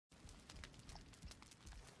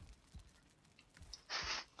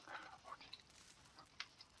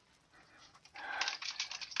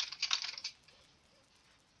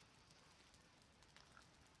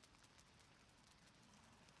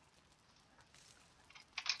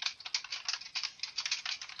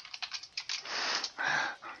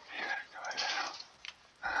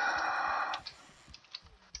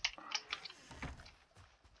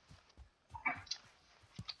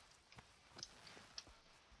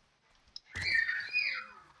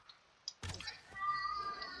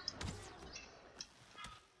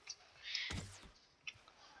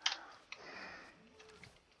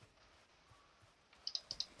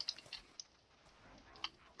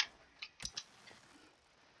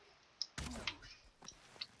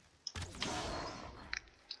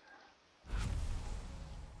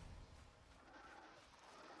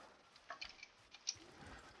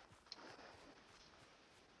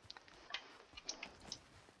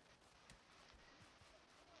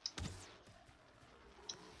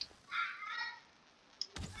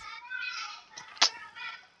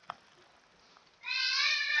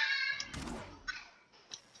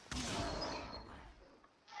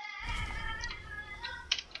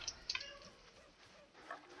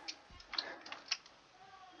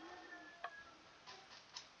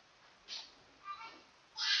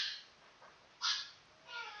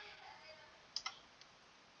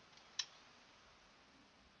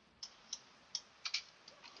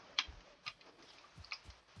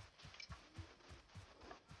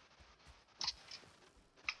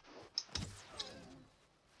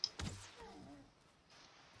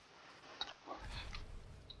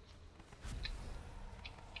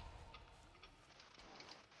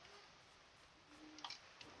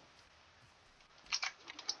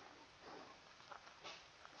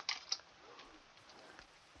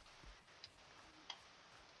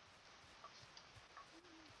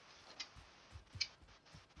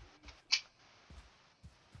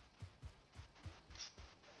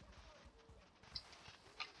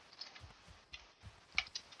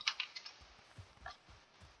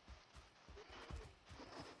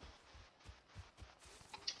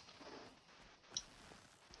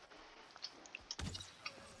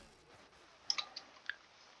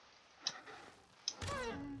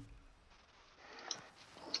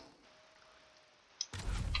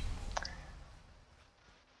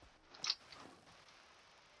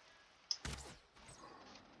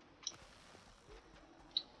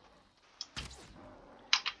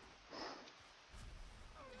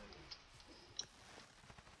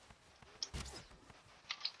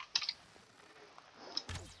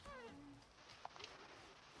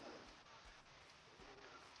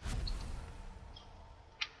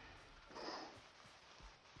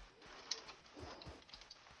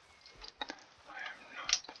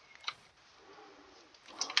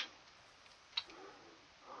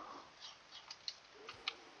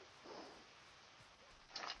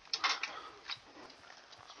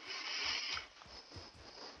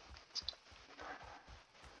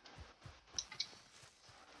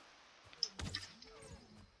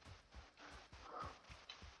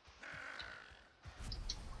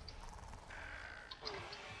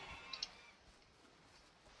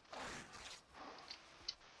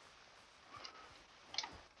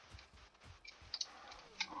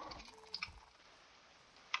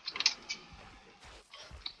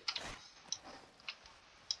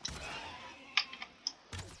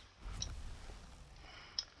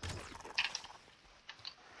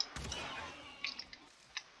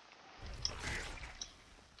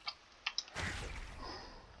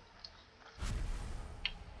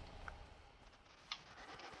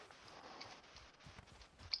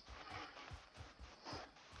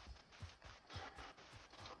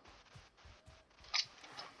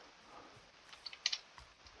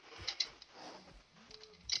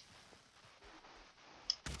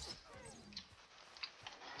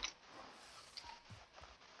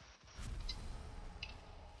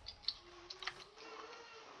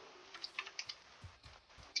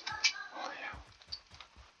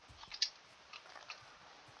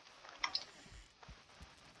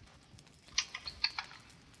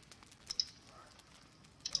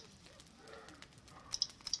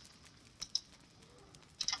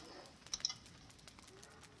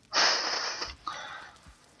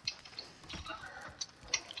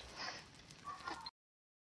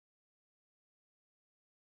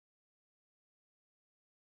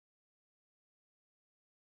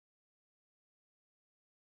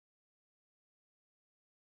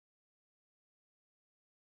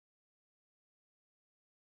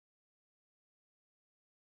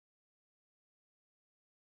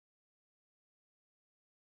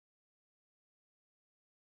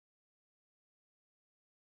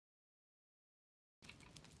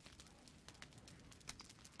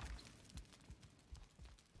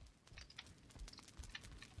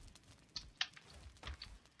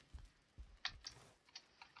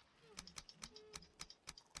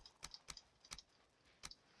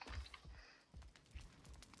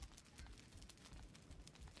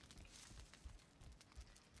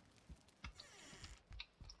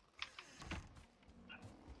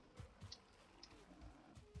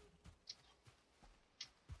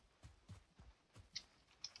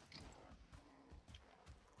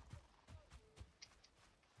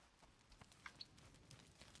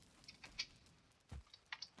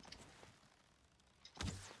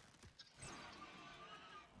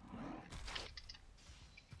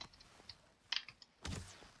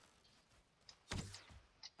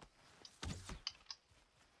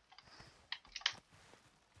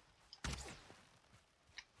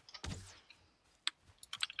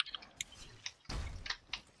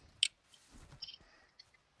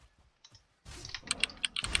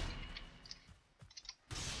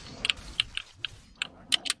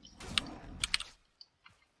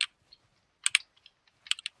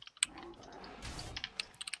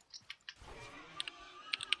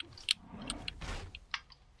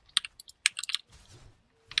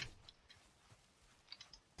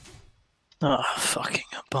Ah, fucking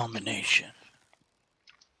abomination.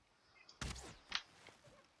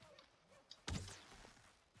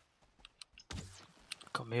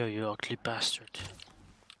 Come here, you ugly bastard.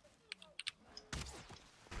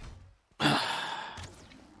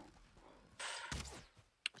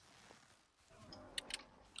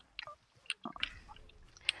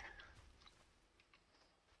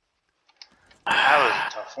 That was a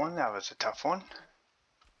tough one. That was a tough one.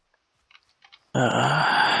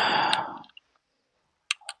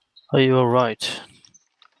 Are you alright?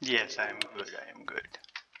 Yes, I am good. I am good.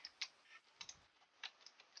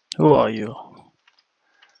 Who are you?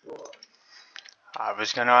 I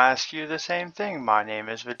was going to ask you the same thing. My name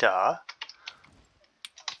is Vidar.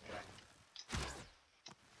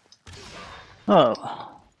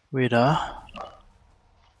 Oh, Rita.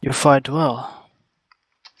 You fight well.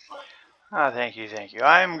 Ah, thank you, thank you.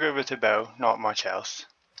 I am good with the bow, not much else.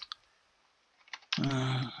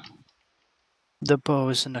 The bow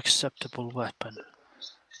is an acceptable weapon.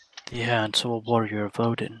 The hands of a warrior of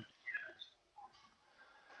Odin.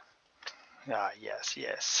 Ah, yes,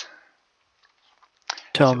 yes.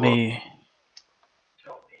 Tell So, me,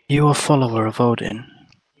 you a follower of Odin?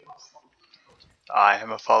 I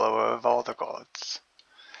am a follower of all the gods.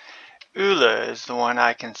 Ula is the one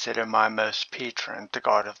I consider my most patron, the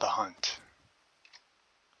god of the hunt.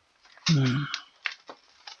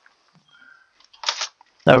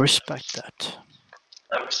 I respect that.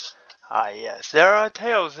 Ah, yes. There are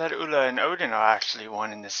tales that Ula and Odin are actually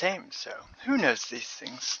one and the same, so who knows these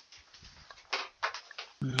things?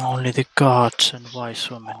 Only the gods and wise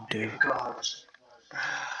women do.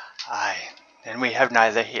 Aye, and we have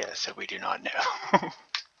neither here, so we do not know.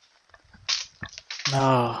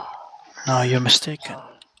 No, you're mistaken.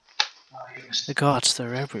 The gods,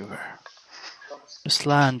 they're everywhere. This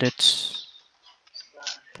land, it's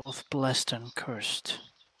both blessed and cursed.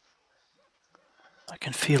 I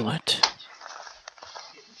can feel it.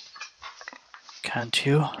 Can't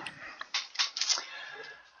you?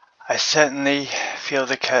 I certainly feel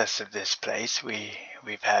the curse of this place.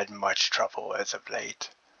 We've had much trouble as of late.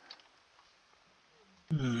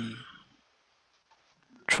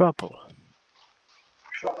 Trouble.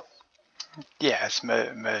 Yes,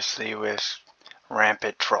 mostly with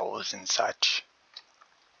rampant trolls and such.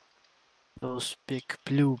 Those big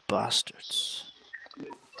blue bastards.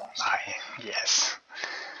 Aye, yes.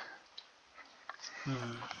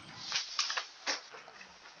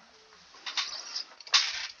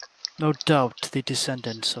 No doubt the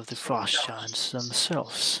descendants of the frost giants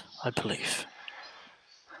themselves, I believe.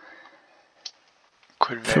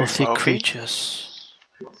 Could very Filthy well creatures.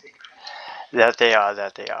 be. That they are,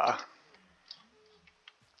 that they are.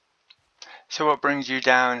 So what brings you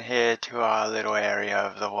down here to our little area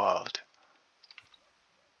of the world?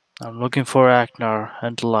 I'm looking for Agnar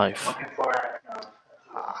and life.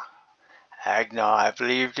 Agnar, I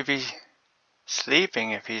believe to be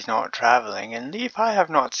sleeping if he's not traveling, and Leaf I have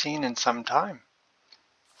not seen in some time.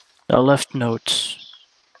 I left notes.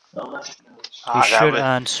 He should That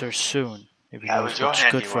answer soon if he was knows your what's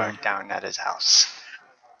good for him. handiwork down at his house.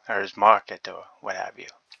 Or his market, or what have you.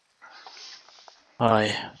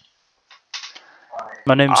 Aye.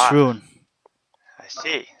 My name's Rune. I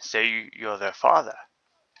see. So you're their father.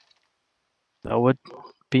 That would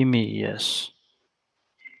be me, yes.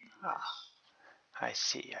 I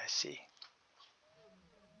see, I see.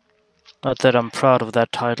 Not that I'm proud of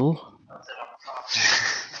that title.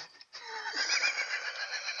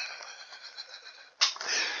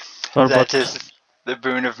 That is the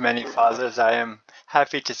boon of many fathers. I am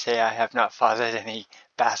happy to say I have not fathered any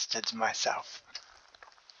bastards myself.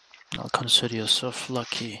 I'll consider yourself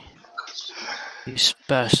lucky. These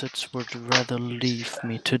bastards would rather leave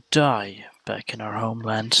me to die back in our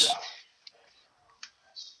homelands.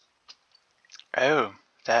 Oh,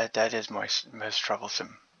 that is most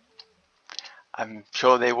troublesome. I'm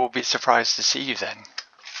sure they will be surprised to see you then.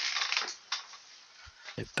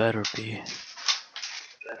 They better be.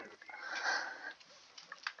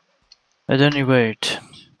 At any rate,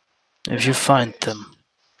 if you find them,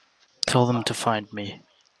 tell them to find me.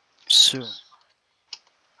 Soon.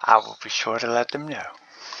 I will be sure to let them know.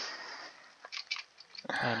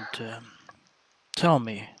 And tell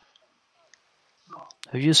me,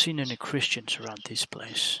 have you seen any Christians around this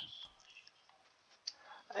place?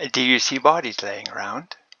 Do you see bodies laying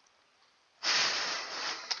around?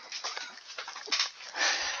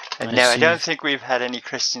 No, I don't think we've had any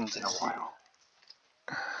Christians in a while.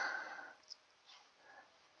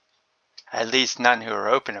 At least none who are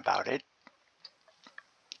open about it.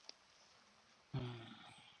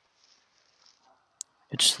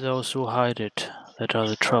 It's those who hide it that are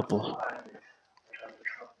the trouble.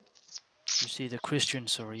 You see, the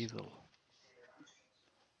Christians are evil.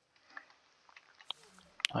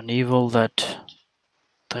 An evil that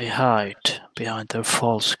they hide behind their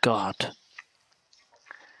false god.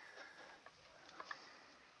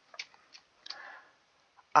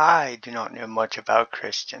 I do not know much about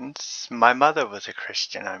Christians. My mother was a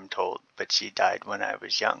Christian, I'm told, but she died when I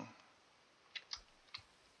was young.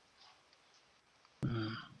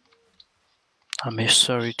 I'm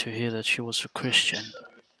sorry to hear that she was a Christian.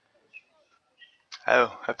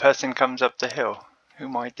 Oh, a person comes up the hill. Who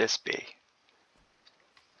might this be?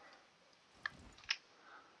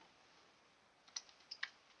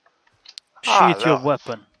 Sheath your Loth.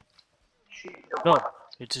 weapon. No,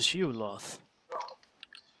 it is you, Loth.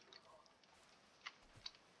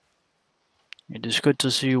 It is good to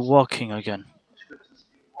see you walking again.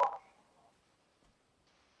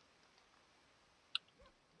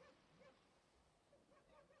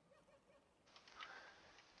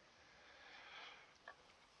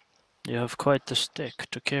 You have quite the stick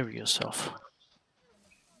to carry yourself.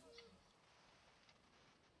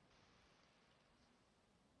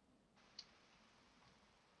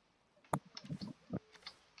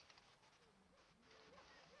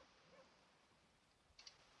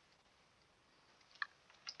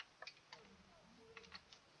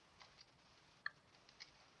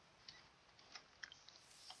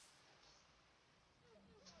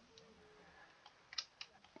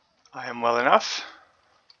 I am well enough.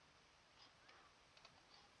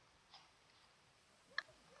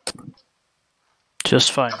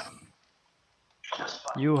 Just fine.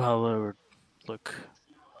 You, however, look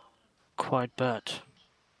quite bad.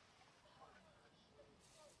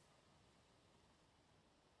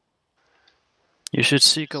 You should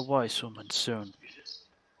seek a wise woman soon.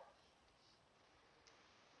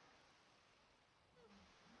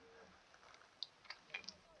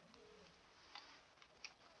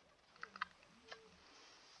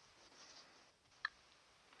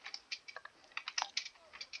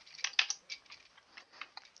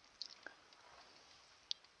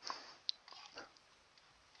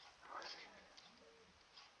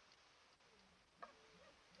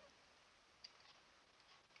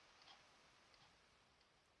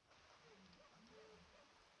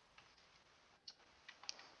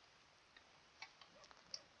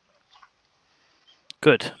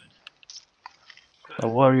 Good. A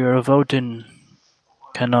warrior of Odin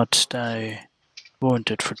cannot stay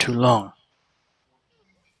wounded for too long.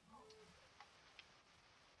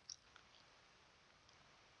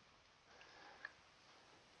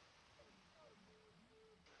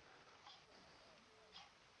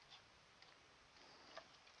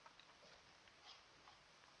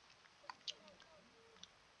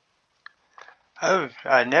 Oh,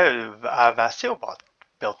 I know. Vasil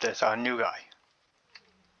built this, our new guy.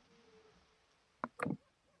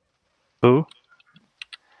 Who?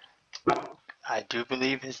 I do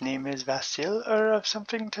believe his name is Vasil, or of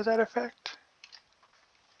something to that effect.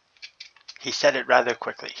 He said it rather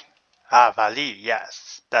quickly. Vali,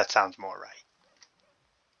 yes. That sounds more right.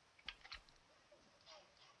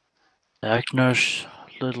 Agnar's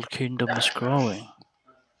little kingdom is growing.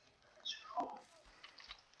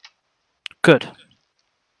 Good.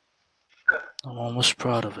 I'm almost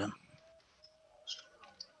proud of him.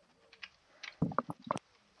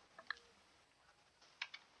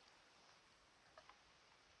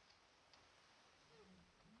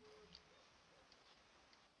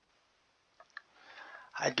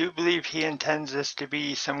 I do believe he intends this to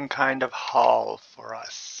be some kind of hall for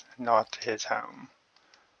us, not his home.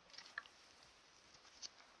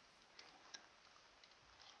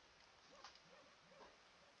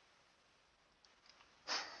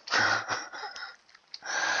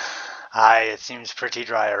 Aye, it seems pretty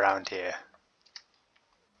dry around here.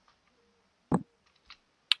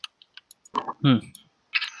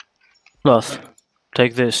 Loth,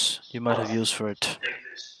 take this. You might have use for it.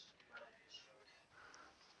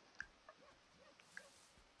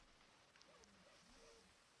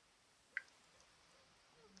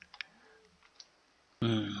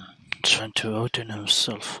 Sent to Odin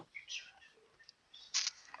himself.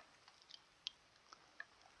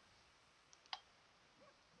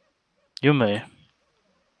 You may.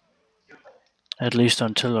 At least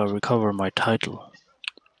until I recover my title.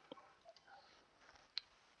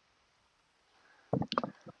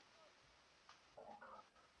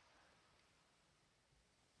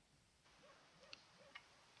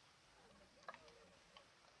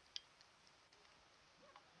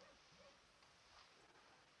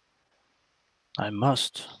 I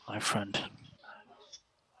must, my friend.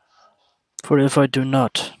 For if I do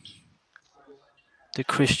not, the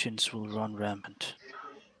Christians will run rampant.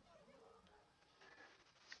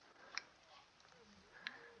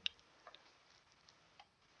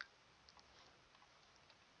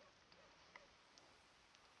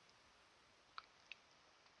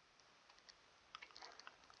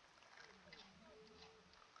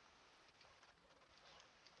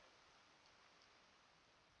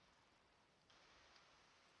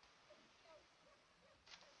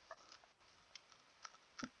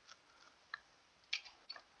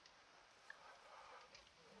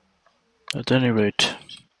 At any rate,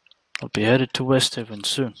 I'll be headed to Westhaven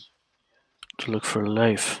soon to look for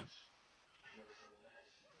Leif.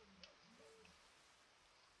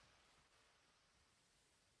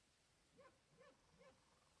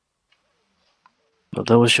 Well,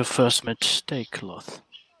 that was your first mistake, Loth.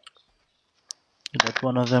 You let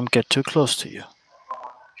one of them get too close to you.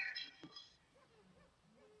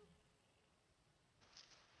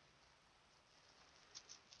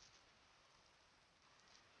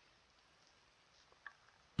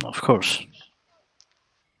 Of course.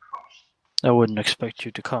 I wouldn't expect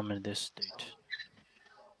you to come in this state.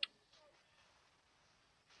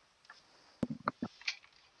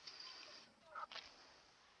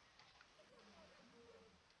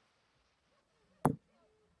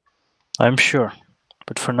 I'm sure,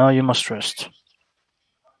 but for now you must rest.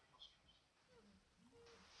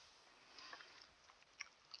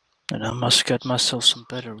 And I must get myself some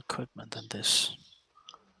better equipment than this.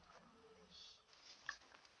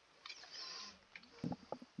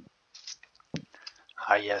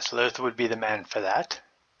 Ah, yes, Loth would be the man for that.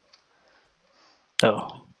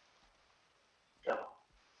 Oh.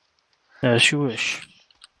 As you wish.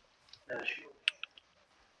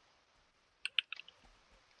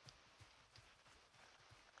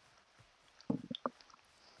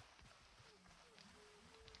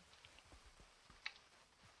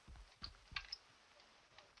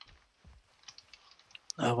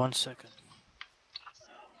 One second.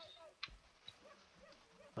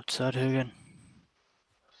 What's that again?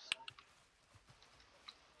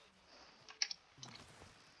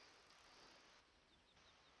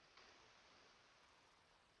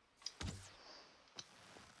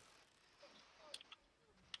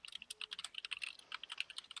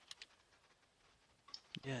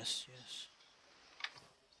 Yes.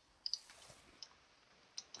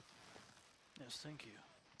 Yes, thank you.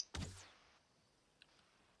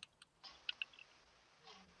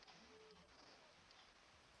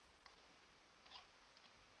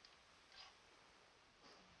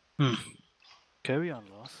 Carry on,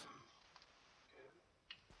 Loth.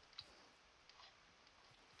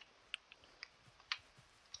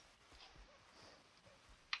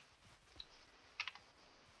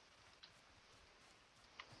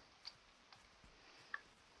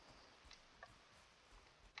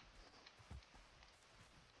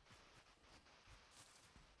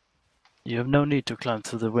 You have no need to climb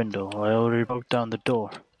through the window. I already broke down the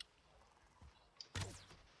door.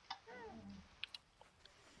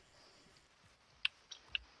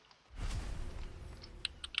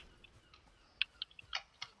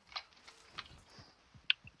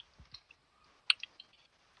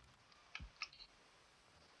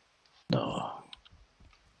 No.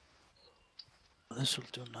 This will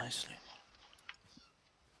do nicely.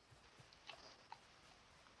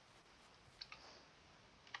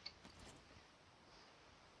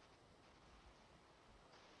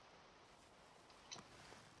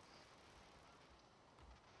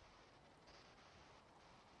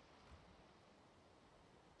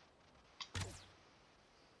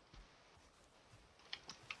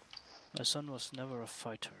 My son was never a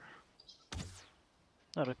fighter.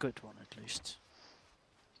 Not a good one, at least.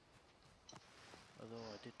 Although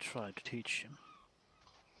I did try to teach him.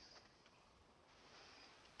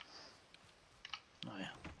 Oh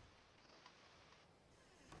yeah.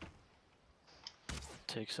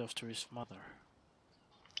 Takes after his mother.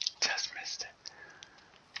 Just missed it.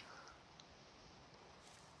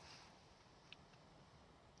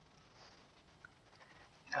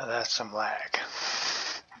 Now that's some lag.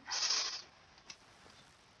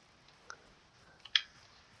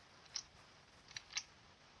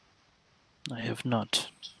 I have not.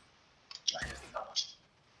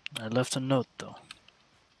 I left a note, though.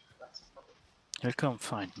 He'll come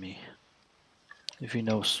find me. If he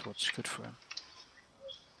knows what's good for him.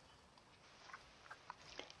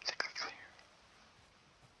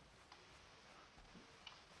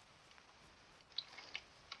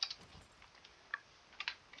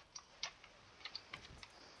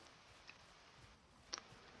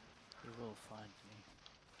 He will find me.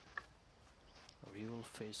 Or he will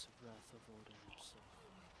face the wrath of Odin himself.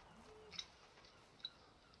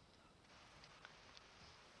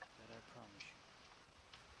 That I promise you.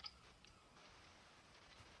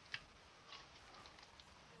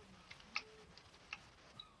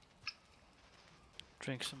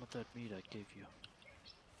 Drink some of that meat I gave you.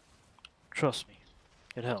 Trust me,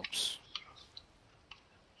 it helps.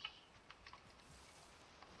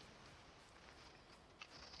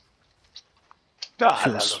 Ah,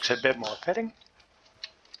 that looks a bit more fitting.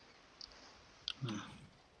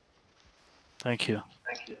 Thank you.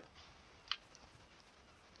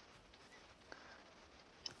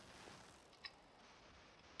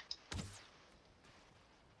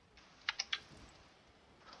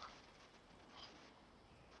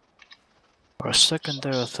 For a second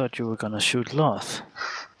there I thought you were gonna shoot Loth.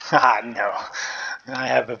 Ah, no. I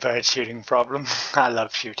have a bird shooting problem. I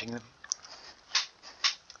love shooting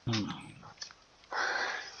them.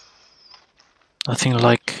 Nothing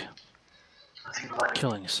like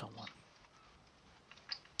killing someone.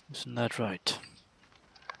 Isn't that right?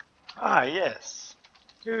 Ah, yes.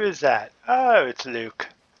 Who is that? Oh, it's Luke.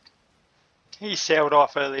 He sailed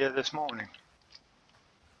off earlier this morning.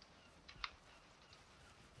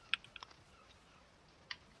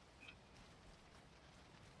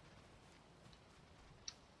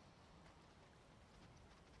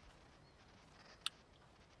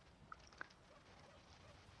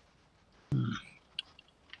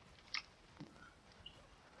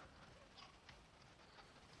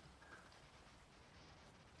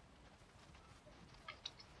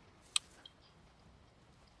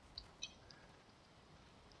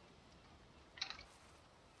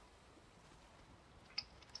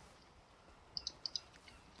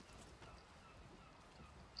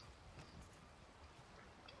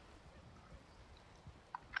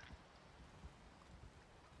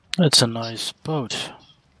 It's a nice boat,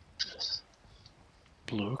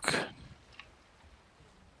 Luke.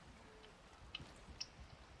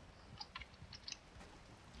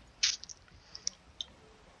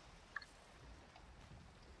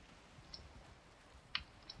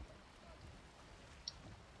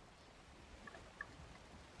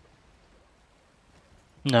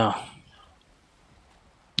 No.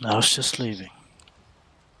 I was just leaving.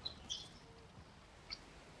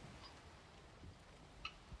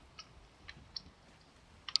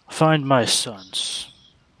 Find my sons.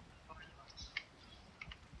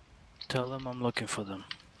 Tell them I'm looking for them.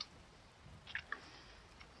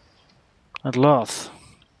 At Loth.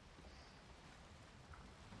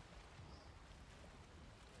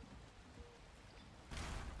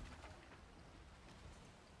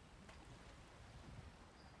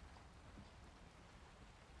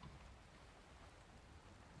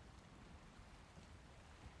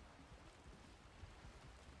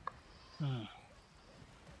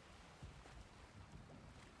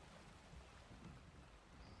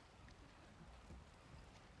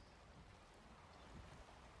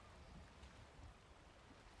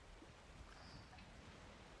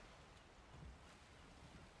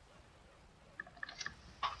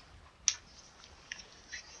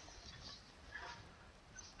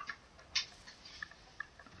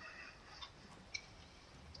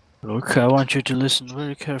 Look, I want you to listen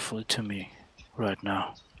very carefully to me right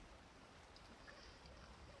now.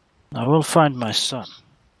 I will find my son.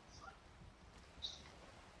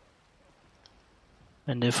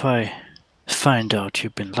 And if I find out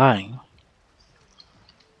you've been lying,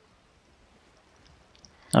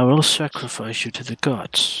 I will sacrifice you to the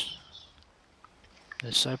gods.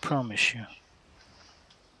 This I promise you.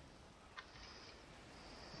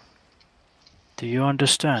 Do you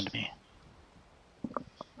understand me?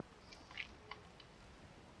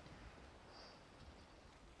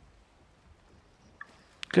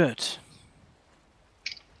 Good.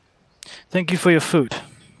 Thank you for your food.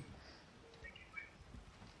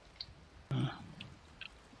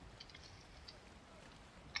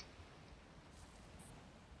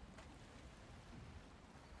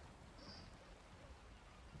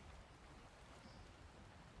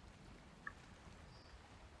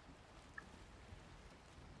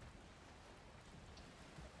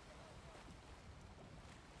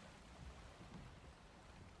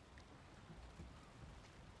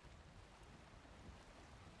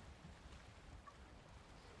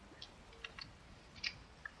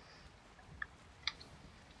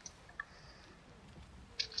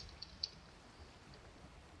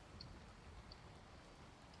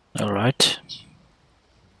 All right.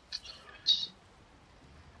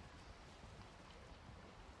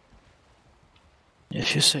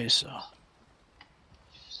 If you say so.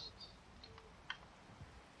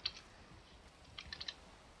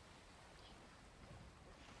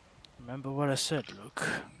 Remember what I said, Luke.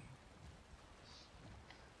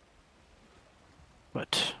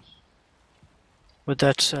 But with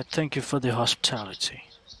that said, thank you for the hospitality.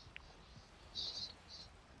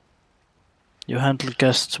 You handled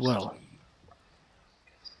guests well.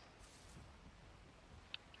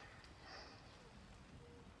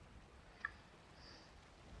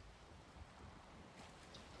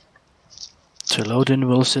 Till Odin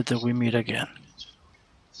wills it that we meet again.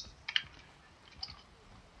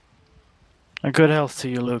 A good health to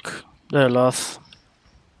you, Luke. There, Loth.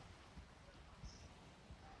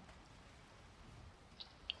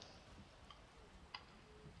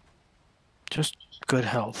 Just good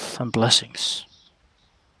health and blessings.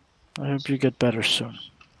 I hope you get better soon.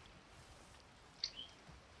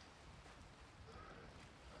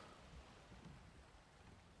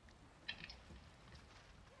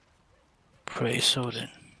 Praise Odin.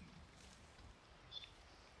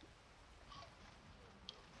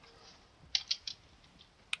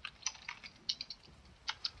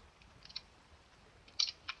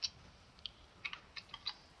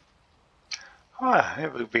 Ah,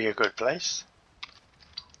 it would be a good place.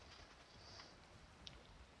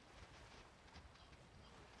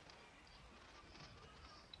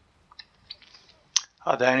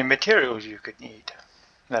 Are there any materials you could need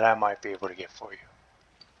that I might be able to get for you?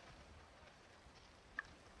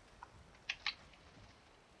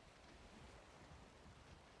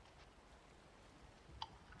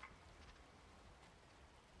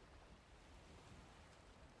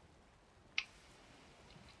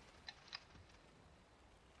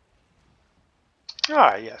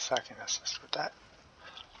 Ah, yes, I can assist with that.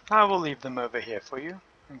 I will leave them over here for you,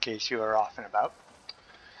 in case you are off and about.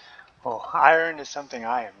 Oh, iron is something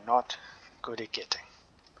I am not good at getting.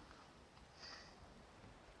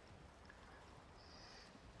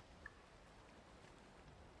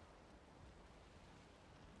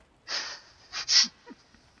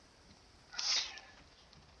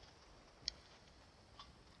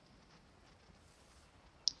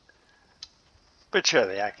 But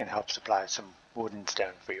surely I can help supply some wood and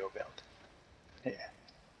stone for your build. Yeah.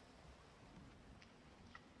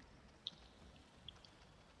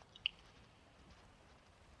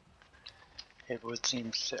 It would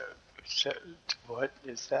seem so. So, what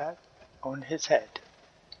is that on his head?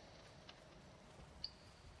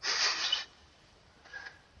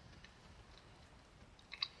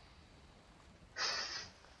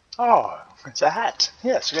 Oh, it's a hat.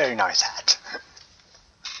 Yes, very nice hat.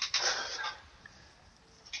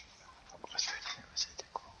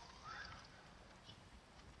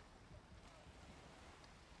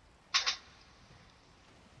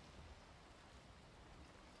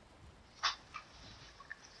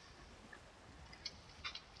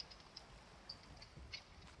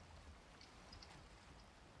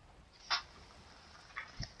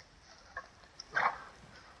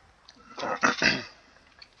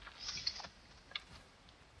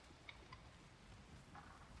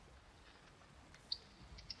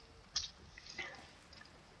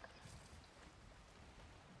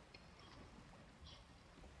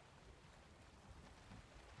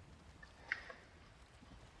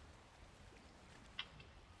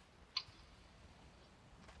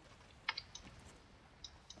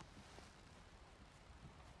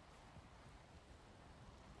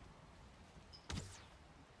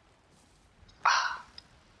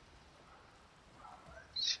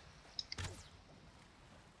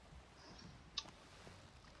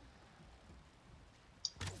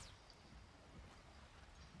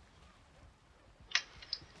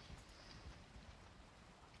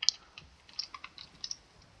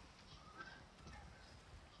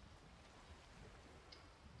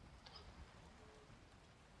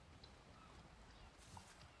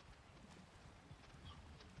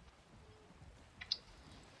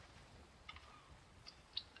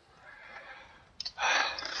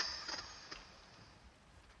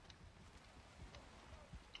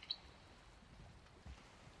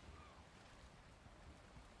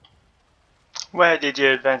 Where did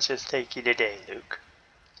your adventures take you today, Luke?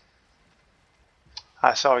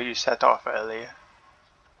 I saw you set off earlier.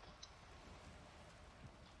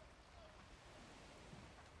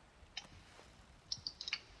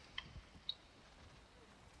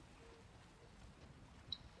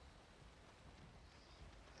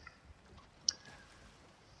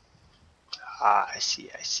 Ah, I see,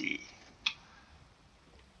 I see.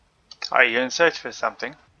 Are you in search for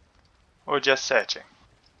something? Or just searching?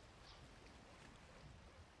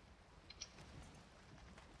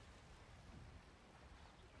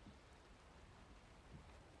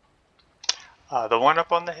 The one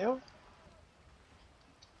up on the hill?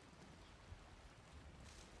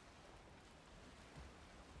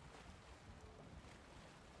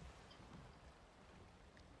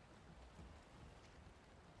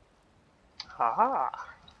 Ah,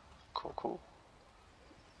 cool, cool.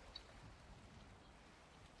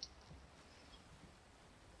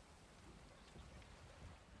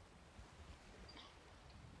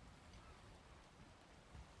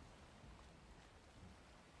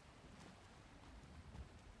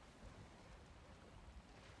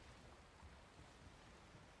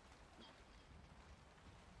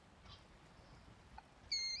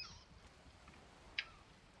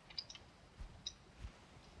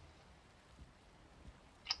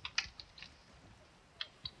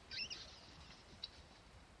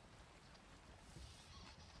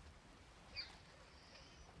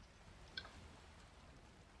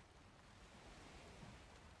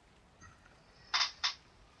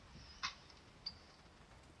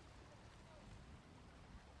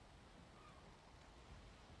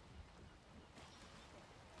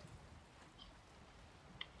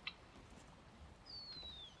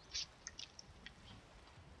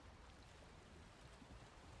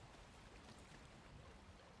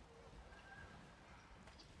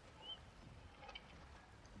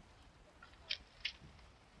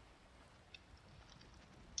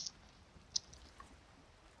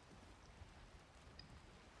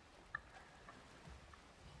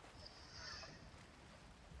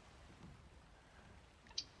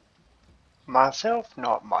 Myself,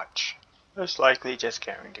 not much. Most likely just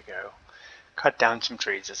going to go cut down some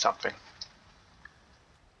trees or something.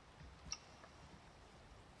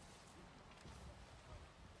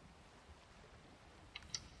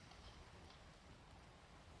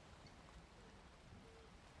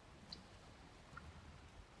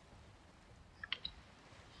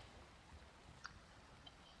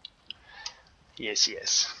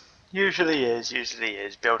 Yes. Usually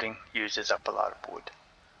is. Building uses up a lot of wood.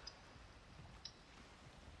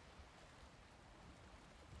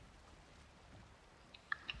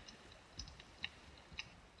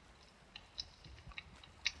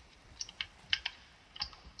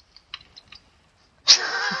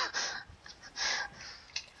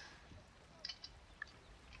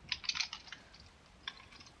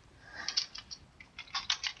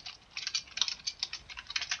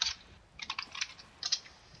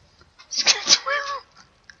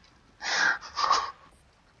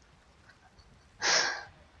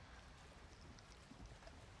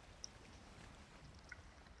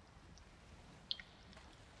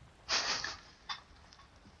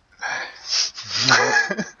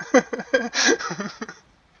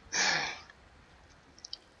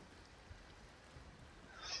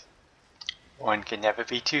 One can never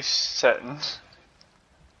be too certain.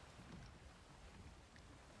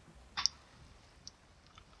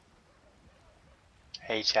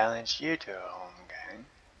 He challenged you to a home game.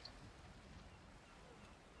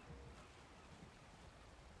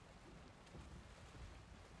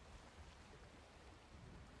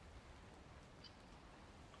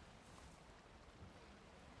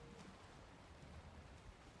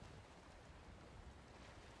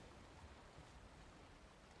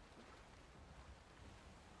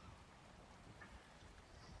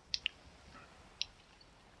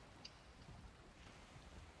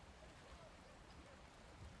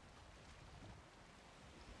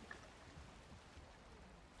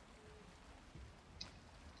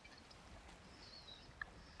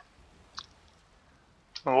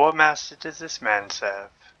 What master does this man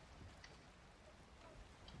serve?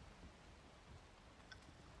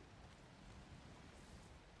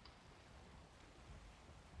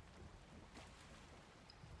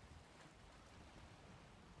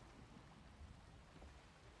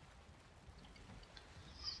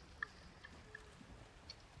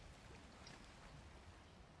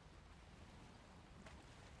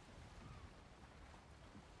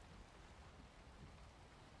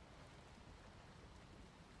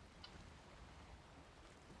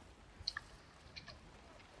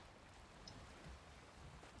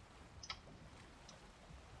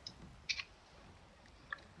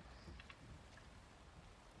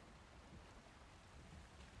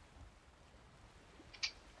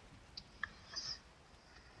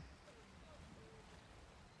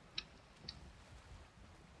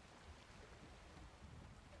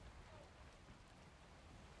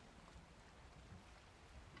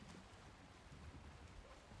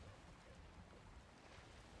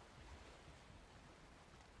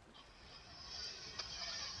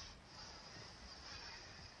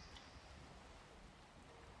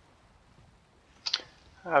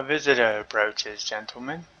 A visitor approaches,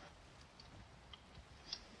 gentlemen.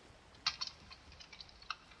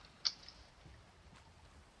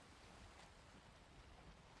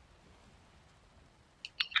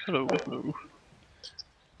 Hello.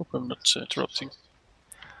 Hope I'm not interrupting.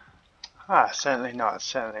 Certainly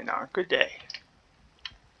not. Good day.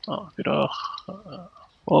 Oh, good.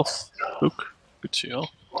 Well, look, good to see you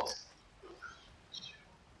all.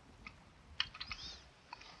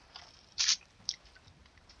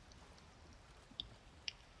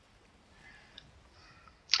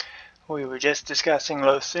 We were just discussing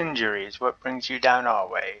Los injuries. What brings you down our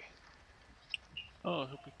way? Oh,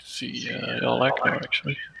 hoping to see y'all now,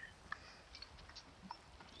 actually.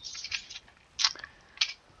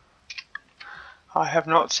 I have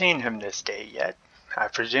not seen him this day yet. I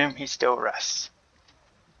presume he still rests.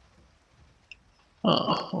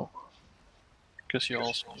 Oh, guess you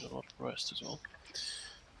also need a lot of rest as well.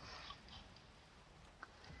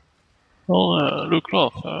 Well, look,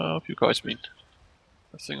 love, how have you guys been?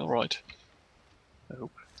 Everything alright? I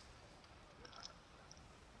hope.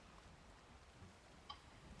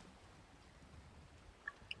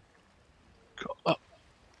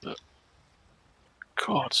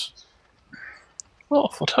 God. Oh,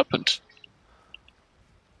 what happened?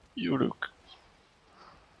 You look...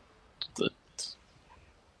 That...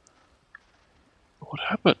 What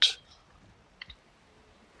happened?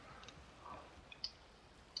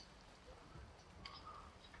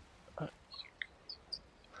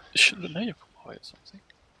 Should the name acquire something?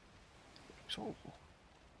 It's horrible.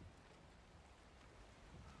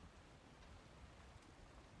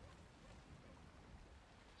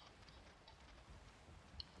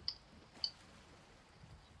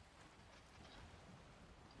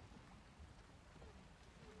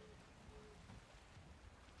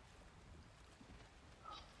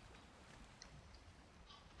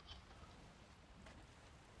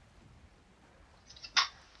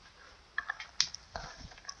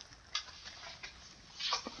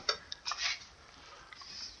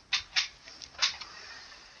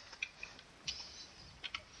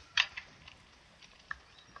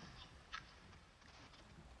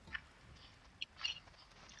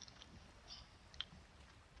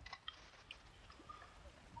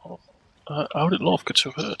 How did Love get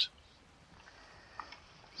so hurt?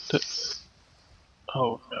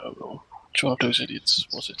 Oh no, which one of those idiots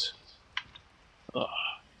was it?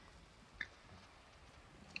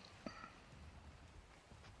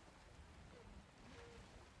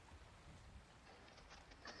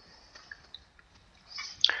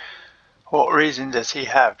 What reason does he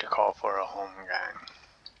have to call for a home gang?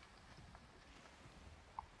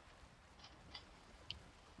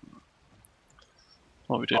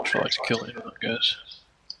 Well, we did try to kill him, I guess.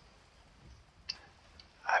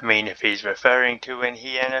 I mean, if he's referring to when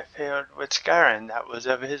he interfered with Scarron, that was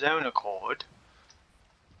of his own accord.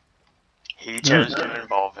 He chose to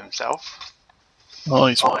involve himself. Oh,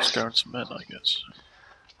 he's one of Scarron's men, I guess.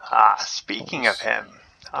 Speaking of him,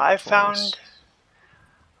 I found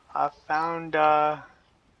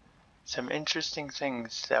some interesting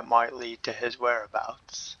things that might lead to his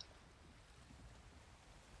whereabouts.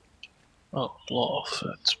 Oh, Love,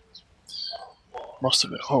 that must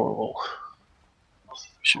have been horrible. You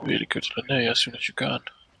should really go to Lene as soon as you can.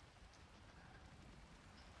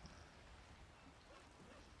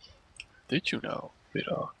 Did you know,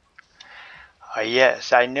 Peter?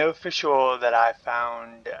 Yes, I know for sure that I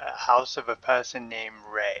found a house of a person named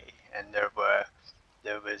Ray, and there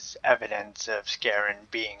was evidence of Scarron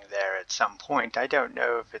being there at some point. I don't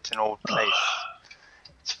know if it's an old place.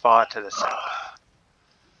 It's far to the south.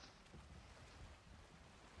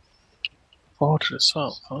 Far to the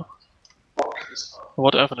south, huh?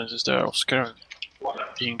 What evidence is there of Scarron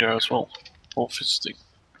being there as well, or visiting?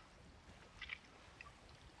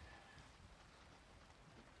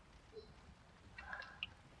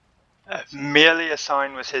 Merely a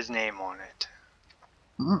sign with his name on it.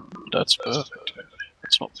 That's perfect.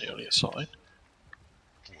 That's not merely a sign.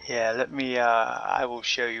 Yeah, let me, I will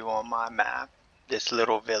show you on my map this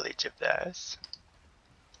little village of theirs.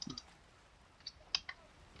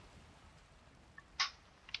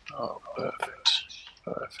 Oh, perfect.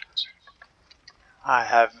 Perfect.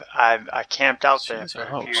 I camped out there Seems for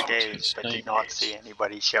a a few house with days, his but name did on not it. see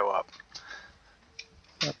anybody show up.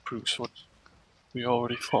 That proves what we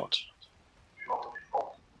already thought.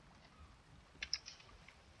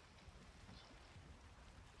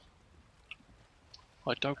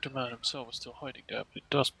 I doubt the man himself is still hiding there, but it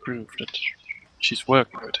does prove that she's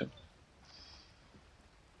working with him.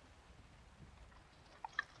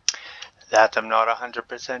 That I'm not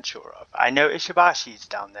 100% sure of. I know Ishibashi's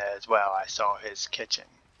down there as well. I saw his kitchen.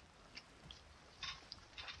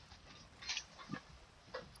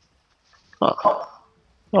 Ah,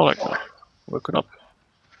 I like that. Woken up.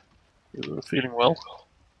 You were feeling well?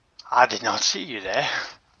 I did not see you there.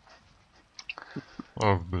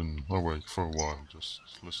 I've been awake for a while, just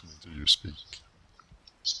listening to you speak.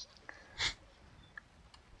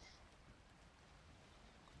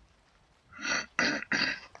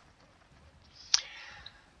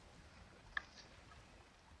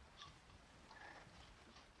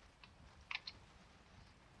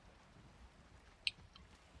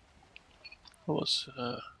 I was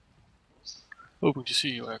hoping to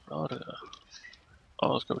see you, Agnar. I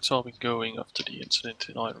was going after the incident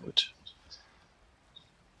in Ironwood.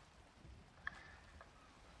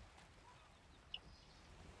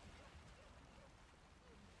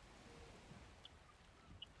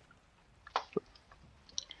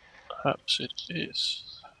 Perhaps it is.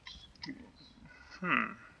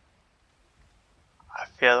 I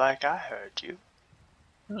feel like I heard you.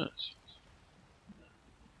 Yes.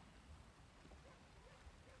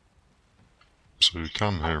 So you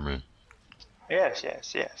can hear me? Yes,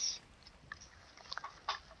 yes, yes.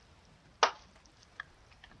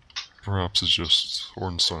 Perhaps it's just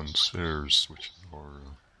Ornstein's ears which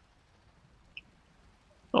are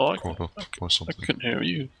caught up by I something. can hear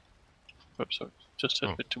you. Perhaps I just had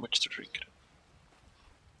a bit too much to drink.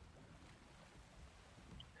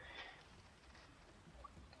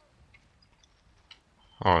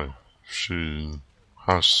 Aye, she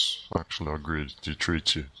has actually agreed to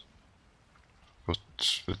treat you. But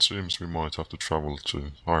it seems we might have to travel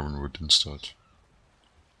to Ironwood instead.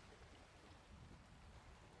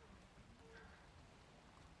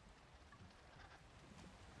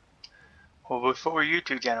 Well, before you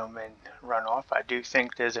two gentlemen run off, I do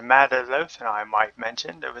think there's a matter Loth and I might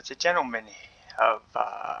mention. There was a gentleman of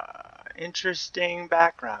interesting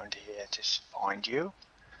background here to find you.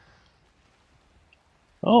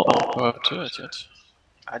 Oh, I haven't heard it yet.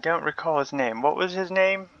 I don't recall his name. What was his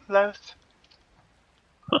name, Loth?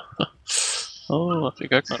 Oh, I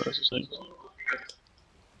think Agnar knows his name.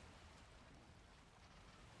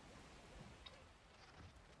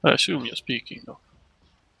 I assume you're speaking of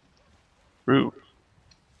Rue.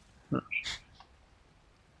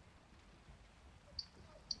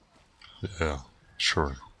 Yeah,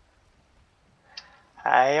 sure.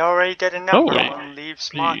 I already did enough Oh, on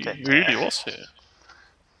Leaves Market. he really was here.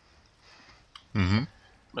 Mm-hmm.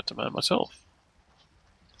 Met the man myself.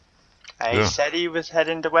 I Yeah. said he was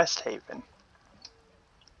heading to West Haven.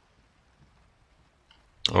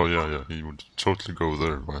 Oh yeah, he would totally go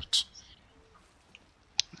there, right?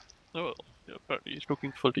 Oh, well, yeah, apparently he's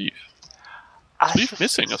looking for Leaf. I, Is Leaf sus-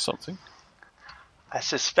 missing or something? I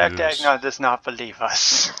suspect Yes. Agnar does not believe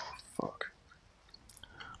us. Fuck.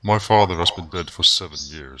 My father has been dead for 7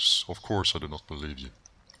 years. Of course I do not believe you.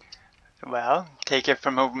 Well, take it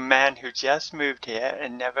from a man who just moved here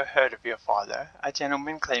and never heard of your father. A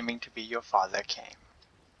gentleman claiming to be your father came.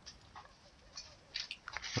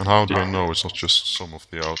 And how do I know it's not just some of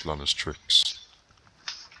the Outlander's tricks?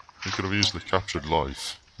 He could have easily captured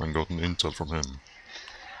Life and gotten intel from him.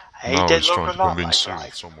 He Now did he's look trying a to lot convince like you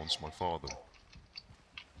Life. someone's my father.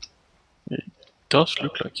 It does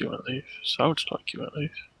look like you and Leaf. Sounds like you and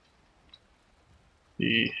Leaf.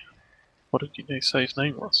 What did they say his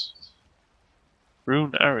name was?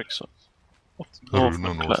 Rune Eriksson of the A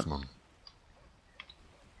Northman Runa clan. Northman.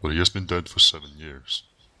 But he has been dead for 7 years.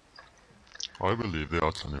 I believe the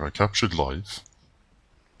Outlander I captured Life,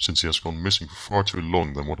 since he has gone missing for far too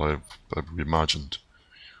long than what I have ever imagined.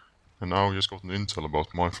 And now he has gotten intel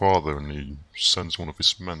about my father and he sends one of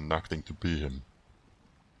his men acting to be him.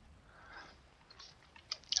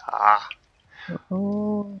 Ah.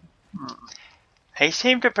 Oh. He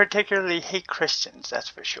seemed to particularly hate Christians, that's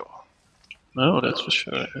for sure. No, that's for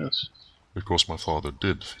sure, yes. Because my father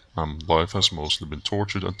did, and Life has mostly been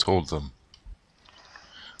tortured and told them.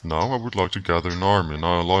 Now I would like to gather an army in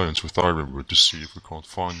our alliance with Ironwood to see if we can't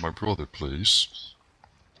find my brother, please.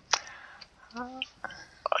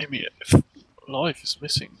 I mean, if Life is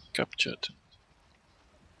missing, captured.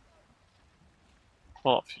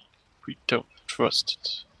 Well, if we don't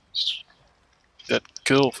trust that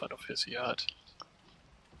girlfriend of his he had.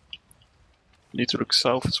 We need to look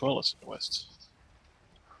south as well as in the west.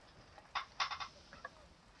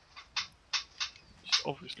 She's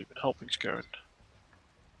obviously been helping Skaren.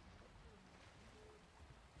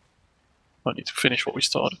 I need to finish what we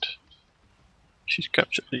started. She's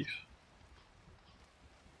captured Leaf.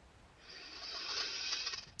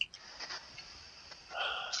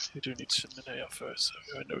 You do need to send Linnea first, so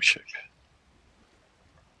you're in no shape.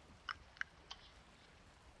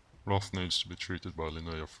 Roth needs to be treated by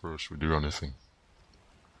Linnea first if we do anything.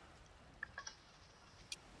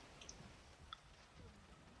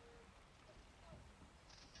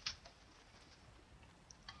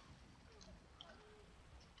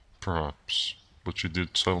 Perhaps, but she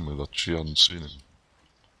did tell me that she hadn't seen him.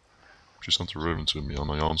 She sent a raven to me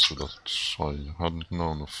and I answered that I hadn't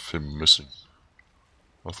known of him missing.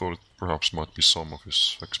 I thought it perhaps might be some of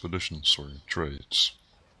his expeditions or trades.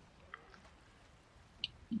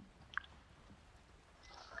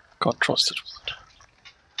 Can't trust it.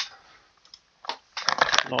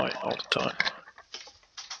 Lying all the time.